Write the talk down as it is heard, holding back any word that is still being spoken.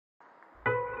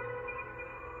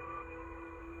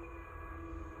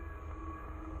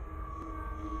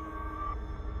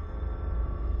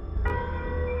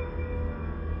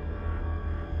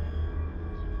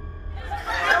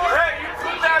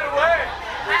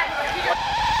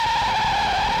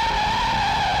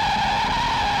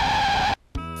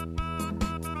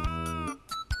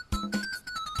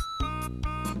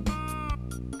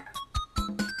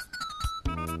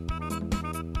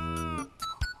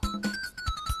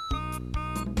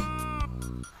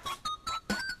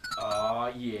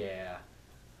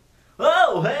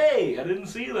I didn't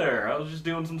see you there. I was just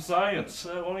doing some science.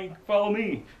 Why don't you follow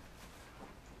me?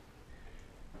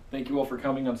 Thank you all for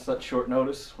coming on such short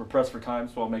notice. We're pressed for time,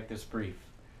 so I'll make this brief.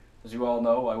 As you all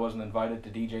know, I wasn't invited to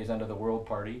DJ's End of the World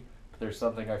party, but there's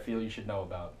something I feel you should know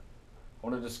about. I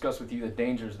want to discuss with you the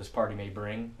dangers this party may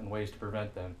bring and ways to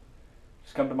prevent them.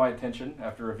 It's come to my attention,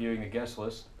 after reviewing the guest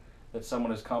list, that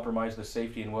someone has compromised the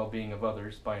safety and well-being of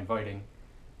others by inviting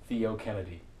Theo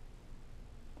Kennedy.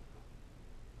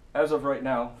 As of right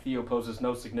now, Theo poses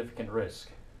no significant risk,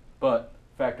 but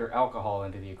factor alcohol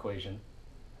into the equation,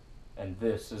 and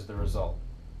this is the result.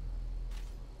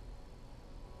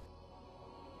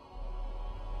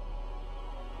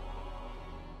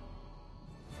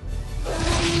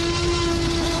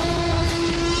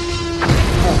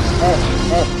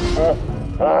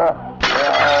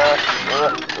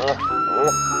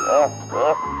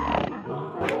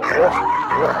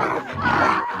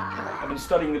 I've been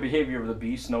studying the behavior of the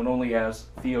beast known only as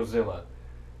Theozilla.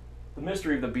 The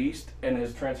mystery of the beast and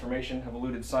his transformation have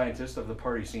eluded scientists of the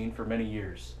party scene for many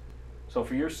years. So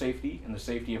for your safety and the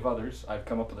safety of others, I've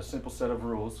come up with a simple set of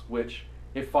rules which,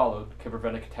 if followed, can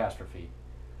prevent a catastrophe.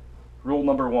 Rule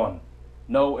number 1.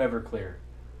 No Everclear.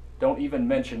 Don't even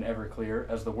mention Everclear,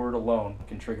 as the word alone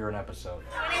can trigger an episode.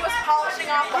 When he was polishing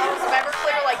off bottles of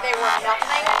Everclear like they were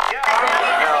nothing.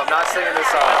 No, I'm not singing this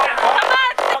song.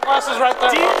 My glasses right there.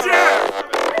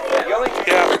 DJ! You only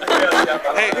can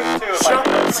Hey,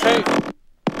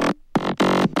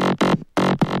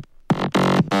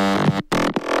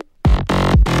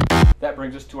 That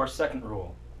brings us to our second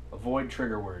rule. Avoid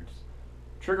trigger words.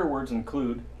 Trigger words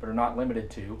include, but are not limited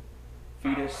to,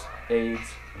 fetus, AIDS,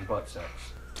 and butt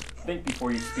sex. Think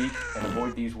before you speak and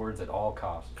avoid these words at all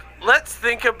costs. Let's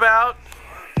think about...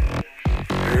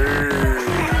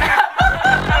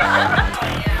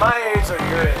 My age or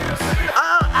your age?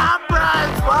 I'm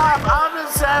Brian's mom. I'm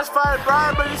dissatisfied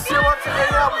Brian, but he still wants to hang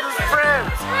out with his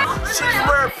friends. She can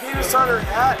wear a penis on her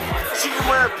hat. She can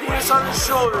wear a penis on her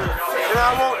shoulder. And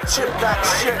I won't chip that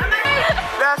shit.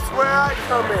 That's where I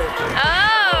come in.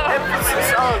 Oh!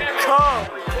 Emphasis on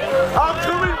come. I'll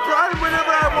come in Brian whenever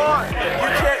I want. You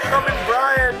can't come in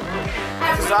Brian,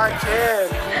 because I can.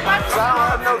 Because I don't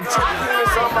have no chip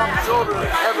penis on my shoulder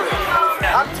ever.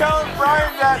 I'm telling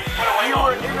Brian that you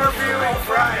were interviewing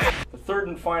Brian. The third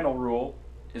and final rule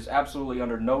is absolutely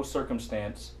under no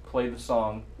circumstance play the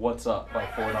song What's Up by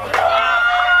Ford on.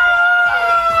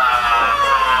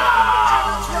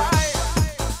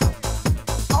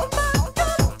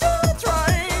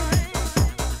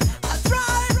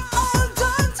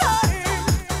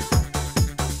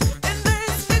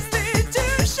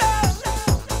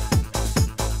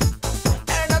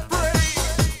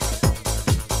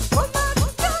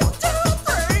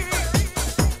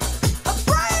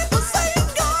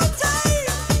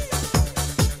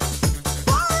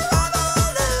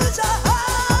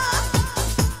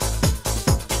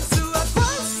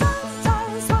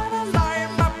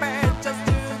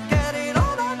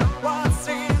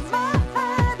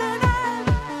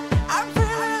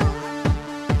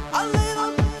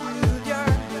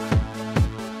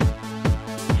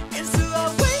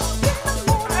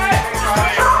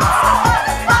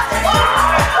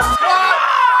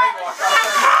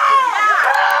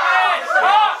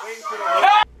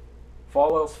 If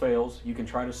all else fails, you can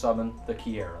try to summon the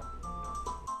Kiera.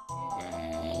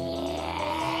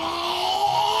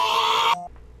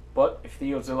 But if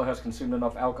Theozilla has consumed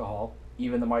enough alcohol,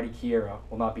 even the mighty Kiera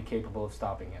will not be capable of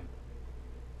stopping him.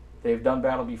 They have done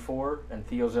battle before, and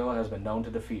Theozilla has been known to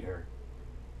defeat her.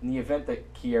 In the event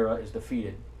that Kiera is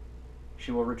defeated,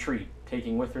 she will retreat,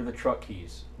 taking with her the truck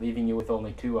keys, leaving you with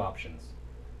only two options.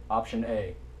 Option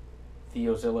A,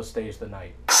 Theozilla stays the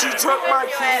night. She took my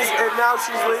keys and now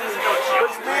she's leaving,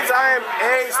 which means I am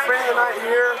A, spending the night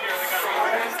here.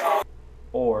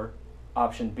 Or,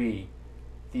 option B,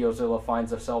 Theozilla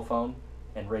finds a cell phone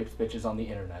and rapes bitches on the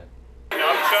internet. B,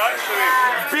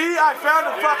 I found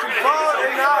a fucking phone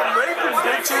and now I'm raping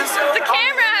bitches. The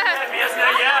camera!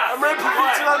 I'm raping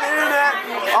bitches on the internet.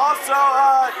 Also,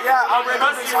 yeah, I'm raping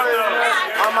bitches on the internet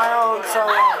on my own, so,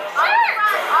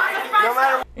 no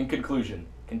matter. In conclusion,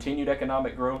 continued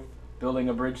economic growth, building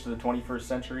a bridge to the 21st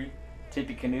century,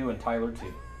 Tippecanoe and Tyler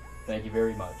too. Thank you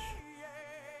very much.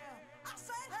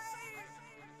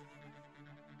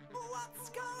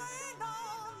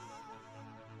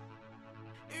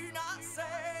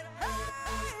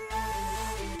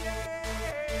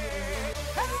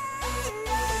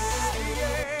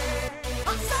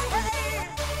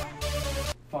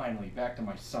 Finally, back to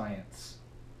my science.